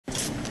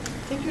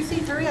Take your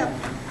seat, hurry up.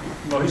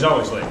 Well, he's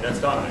always late.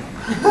 That's Dominic.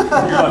 You're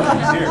lucky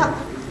he's here.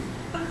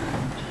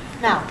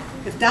 Now,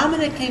 if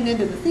Dominic came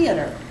into the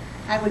theater,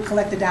 I would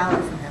collect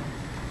 $1 from him.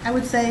 I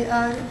would say,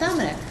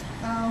 Dominic,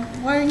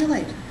 why are you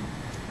late?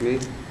 Me?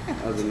 Yeah.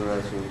 I was in the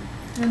restroom.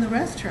 You're in the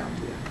restroom?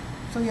 Yeah.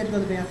 So you had to go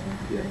to the bathroom?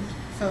 Yes.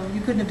 So you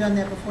couldn't have done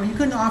that before. You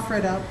couldn't offer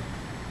it up.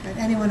 Right?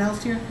 Anyone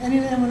else here?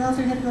 Anyone else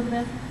here had to go to the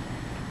bathroom?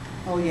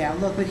 Oh yeah,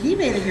 look, but he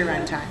made it here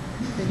on time.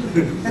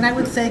 Then I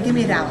would say, give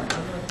me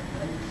 $1.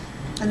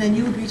 And then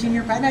you would reach in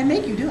your pocket, and I'd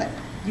make you do it.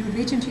 You would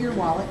reach into your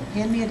wallet,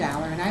 hand me $1,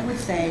 and I would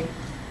say,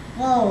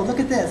 whoa, look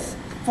at this.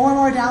 $4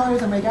 more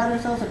and we got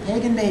ourselves a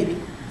pagan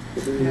baby.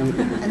 You know?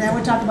 And then I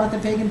would talk about the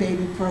pagan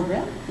baby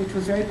program, which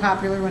was very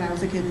popular when I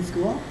was a kid in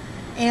school.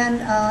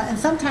 And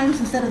sometimes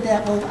instead of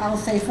that, I'll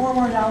say $4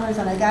 more and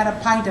I got a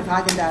pint of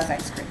Haagen-Dazs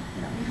ice cream.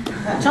 You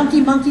know?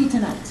 Chunky monkey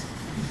tonight.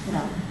 You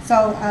know?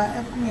 So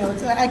you know,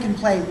 I can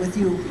play with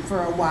you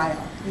for a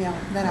while. You know,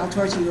 then I'll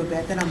torture you a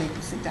bit. Then I'll make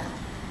you sit down.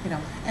 You know,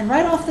 and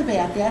right off the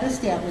bat, that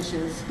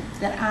establishes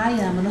that I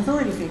am an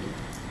authority figure.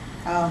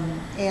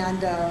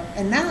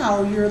 And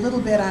now you're a little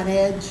bit on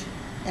edge,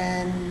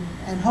 and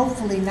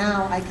hopefully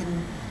now I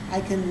can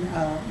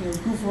you know,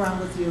 goof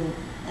around with you,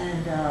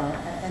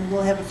 and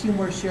we'll have a few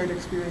more shared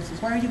experiences.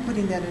 Why are you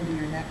putting that under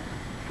your neck?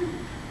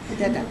 Put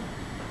that down.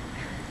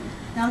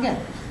 Now again,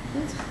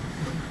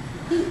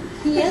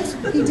 he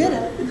did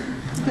it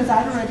because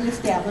I've already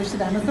established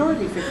that I'm an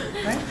authority figure,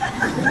 right?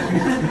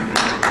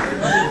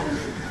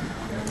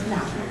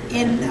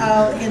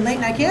 Now, in Late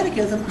Night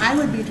Catechism, I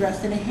would be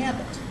dressed in a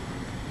habit.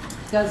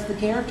 Because the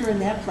character in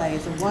that play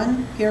is a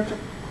one character.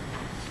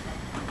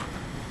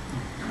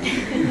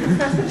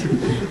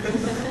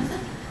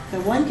 The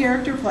one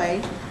character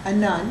play, a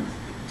nun,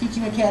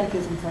 teaching a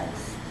catechism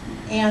class.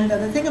 And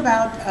the thing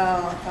about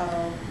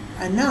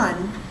a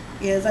nun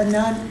is a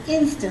nun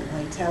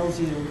instantly tells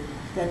you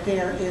that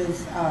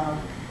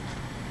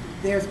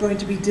there's going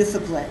to be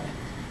discipline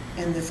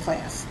in this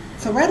class.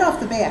 So right off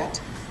the bat,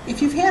 if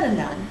you've had a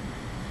nun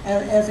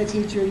as a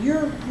teacher,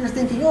 you're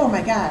thinking, oh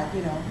my God,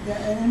 you know,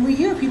 and we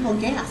hear people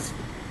gasp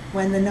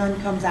when the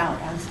nun comes out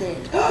on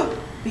stage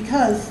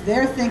because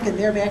they're thinking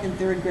they're back in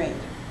 3rd grade.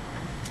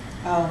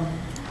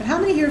 But how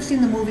many here have seen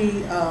the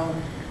movie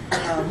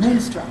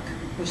Moonstruck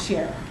with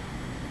Cher?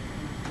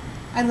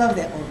 I love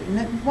that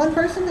movie. One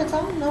person, that's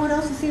all? No one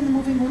else has seen the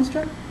movie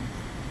Moonstruck?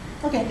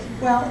 Okay,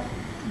 well,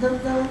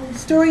 the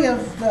story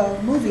of the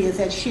movie is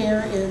that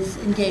Cher is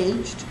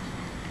engaged.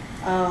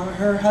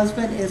 Her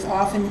husband is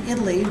off in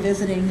Italy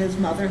visiting his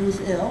mother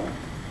who's ill.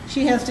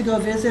 She has to go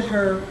visit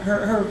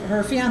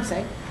her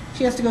fiance.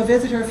 She has to go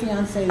visit her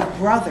fiance's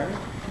brother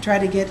to try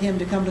to get him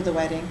to come to the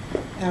wedding.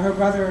 The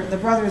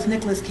brother is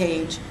Nicolas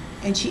Cage,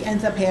 and she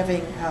ends up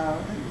having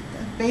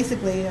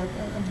basically a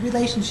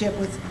relationship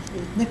with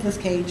Nicolas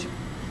Cage,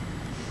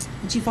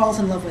 and she falls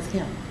in love with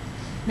him.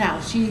 Now,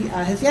 she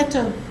has yet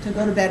to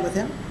go to bed with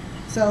him,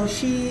 so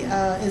she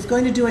is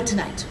going to do it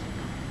tonight.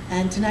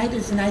 And tonight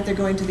is the night they're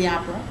going to the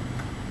opera.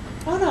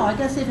 Oh no, I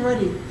guess they've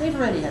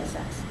already had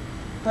sex.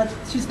 But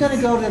she's going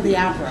to go to the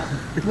opera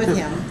with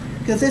him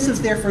because this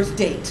is their first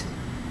date,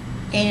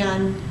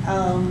 and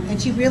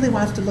she really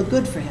wants to look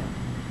good for him.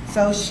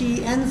 So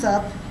she ends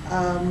up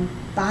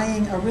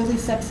buying a really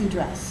sexy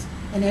dress,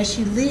 and as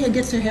she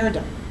gets her hair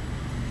done.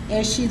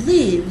 As she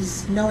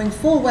leaves, knowing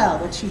full well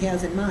what she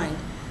has in mind,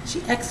 she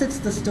exits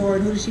the store,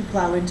 and who does she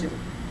plow into?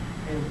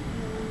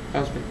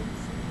 Husband.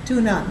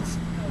 2 nuns.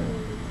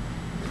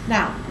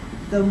 Now,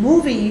 the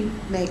movie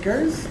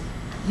makers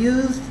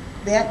used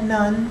that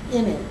nun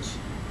image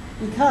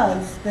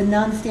because the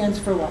nun stands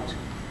for what?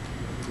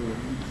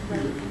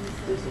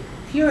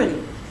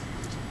 Purity.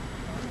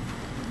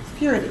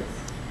 Purity.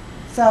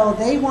 So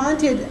they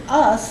wanted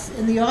us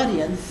in the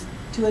audience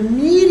to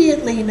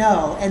immediately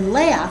know and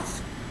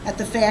laugh at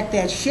the fact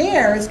that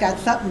Cher's got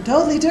something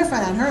totally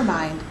different on her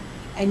mind,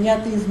 and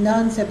yet these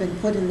nuns have been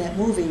put in that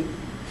movie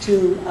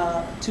to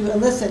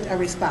elicit a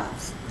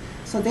response.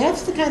 So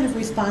that's the kind of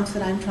response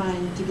that I'm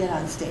trying to get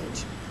on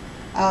stage.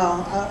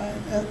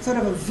 Sort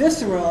of a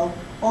visceral,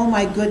 oh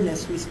my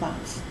goodness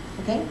response.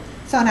 Okay?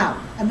 So now,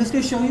 I'm just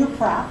going to show you a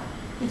prop.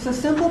 It's a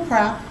simple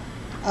prop.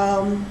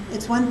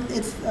 It's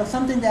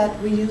something that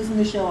we use in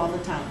the show all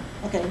the time.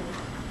 Okay?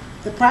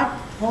 The prop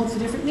holds a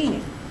different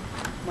meaning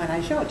when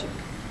I show it to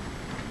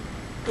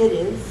you. It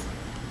is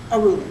a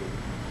ruler.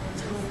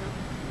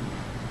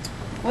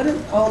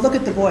 Oh, look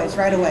at the boys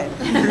right away.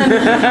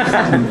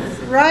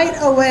 Right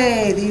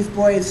away, these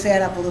boys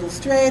sat up a little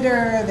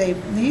straighter.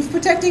 He's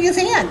protecting his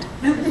hand.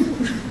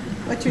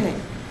 What's your name?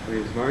 My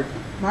name's Mark.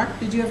 Mark,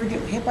 did you ever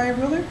get hit by a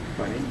ruler?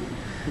 Plenty.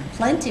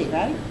 Plenty,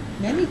 right?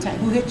 Many times.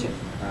 Who hit you?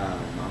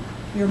 Mom.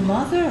 Your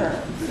mother.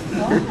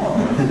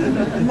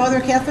 Oh. Your mother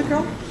a Catholic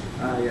girl?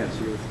 Yeah,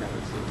 she was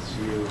Catholic, so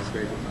she was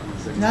raised with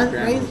nuns. And Nun, his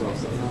grandma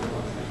was also.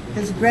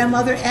 His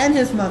grandmother and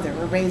his mother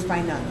were raised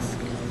by nuns.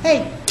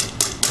 Hey,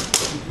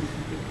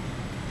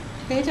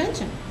 pay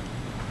attention.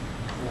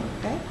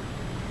 Okay?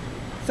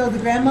 So the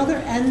grandmother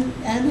and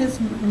his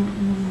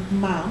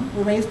mom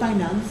were raised by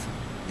nuns.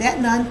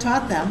 That nun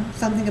taught them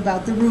something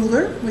about the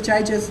ruler, which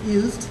I just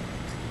used,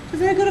 to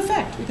very good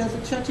effect because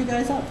it shut you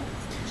guys up,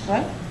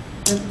 right?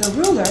 The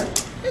ruler,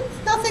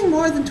 it's nothing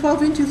more than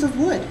 12 inches of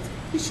wood.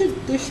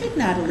 They should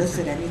not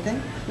elicit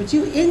anything, but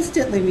you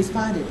instantly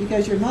responded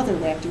because your mother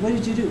whacked you. What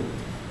did you do?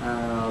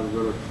 I was a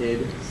little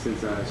kid, since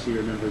she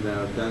remembered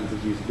that Duns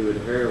used to do it to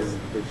her,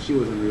 but she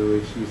wasn't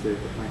really, she used to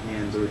hit my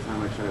hands every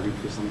time I tried to reach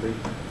for something.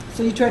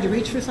 So you tried to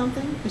reach for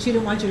something, and she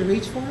didn't want you to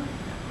reach for?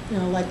 You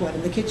know, like what,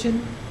 in the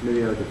kitchen?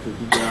 Maybe like a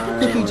cookie jar.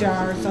 Cookie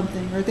jar or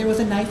something. Or if there was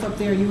a knife up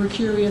there, you were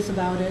curious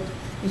about it,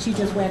 and she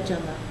just whacked you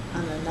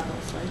on the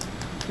knuckles, right?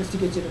 Just to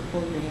get you to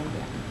pull your hand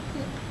back.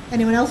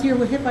 Anyone else here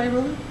was hit by a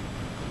ruler?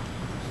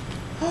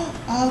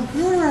 Oh,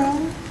 girl,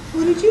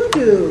 what did you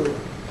do?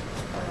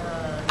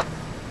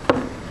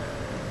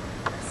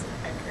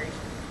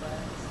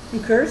 You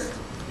cursed?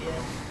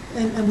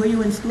 Yeah. And were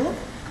you in school?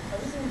 I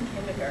was in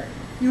kindergarten.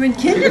 You were in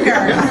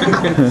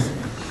kindergarten?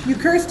 You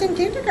cursed in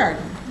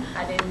kindergarten?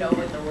 I didn't know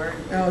what the word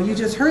was. Oh, you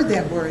just heard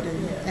that word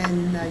Yeah.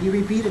 and you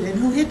repeated it. And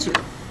who hit you?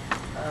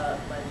 My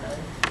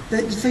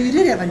nun. So you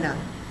did have a nun.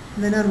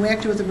 And the nun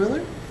whacked you with a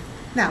ruler?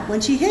 Now, when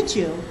she hit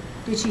you,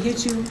 did she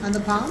hit you on the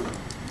palm?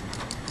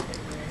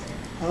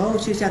 Oh,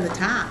 she was on the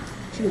top.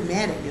 She was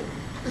mad at you.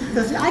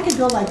 Because I could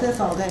go like this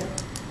all day.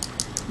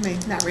 I mean,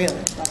 not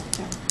really, but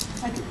yeah.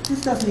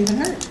 This doesn't even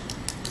hurt.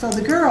 So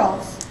the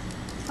girls,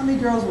 how many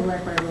girls were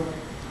whacked by a ruler?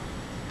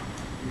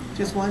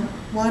 Just one?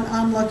 One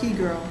unlucky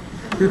girl.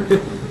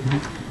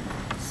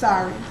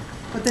 Sorry.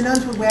 But the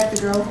nuns would whack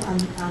the girls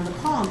on the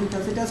palm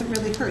because it doesn't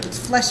really hurt. It's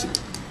fleshy,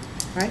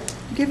 right?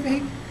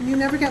 You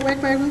never got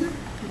whacked by a ruler?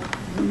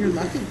 Oh, you're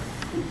lucky.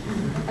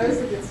 I was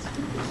the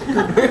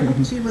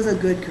good. She was a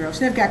good girl.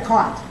 She never got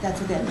caught.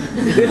 That's what that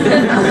means.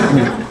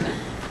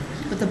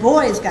 But the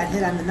boys got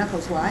hit on the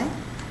knuckles. Why?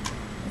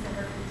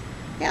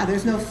 Yeah,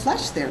 there's no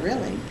flesh there,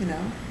 really. You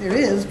know, there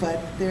is,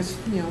 but there's,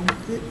 you know,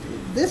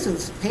 this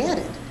is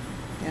padded.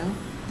 You know,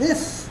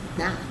 this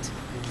not.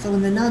 So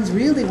when the nuns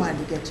really wanted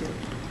to get you,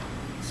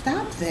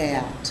 stop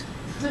that.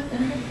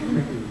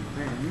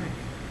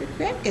 You're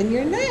cracking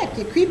your neck.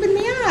 You're creeping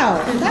me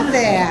out. Stop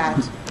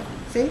that.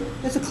 See,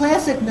 it's a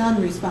classic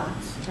nun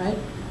response, right?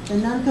 The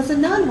nun, because the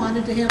nun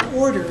wanted to have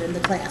order in the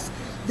class.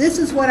 This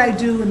is what I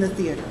do in the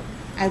theater.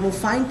 I will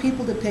find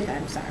people to pick.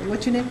 I'm sorry.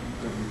 What's your name?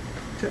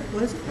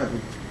 What is it?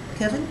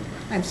 Kevin?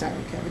 I'm sorry,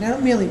 Kevin. I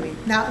don't really mean.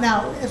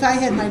 Now, if I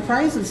had my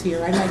prizes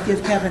here, I might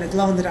give Kevin a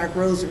glow-in-the-dark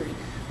rosary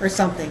or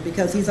something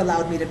because he's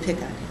allowed me to pick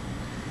on him.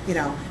 You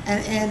know,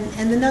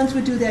 and the nuns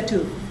would do that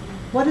too.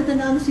 What did the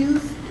nuns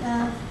use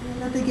that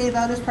they gave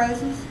out as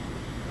prizes?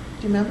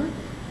 Do you remember?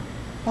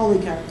 Holy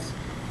cards.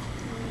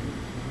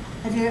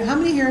 How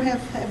many here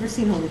have ever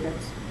seen holy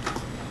cards?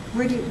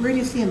 Where do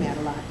you see them at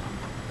a lot?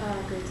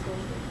 Grade school.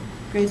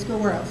 Grade school,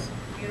 where else?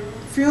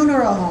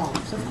 Funeral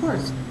homes, of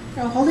course.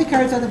 You know, holy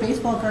cards are the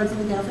baseball cards of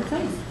the Catholic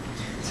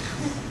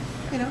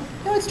faith. You know,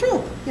 no, it's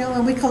true. You know,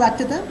 and we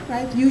collected them,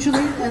 right?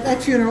 Usually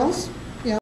at funerals.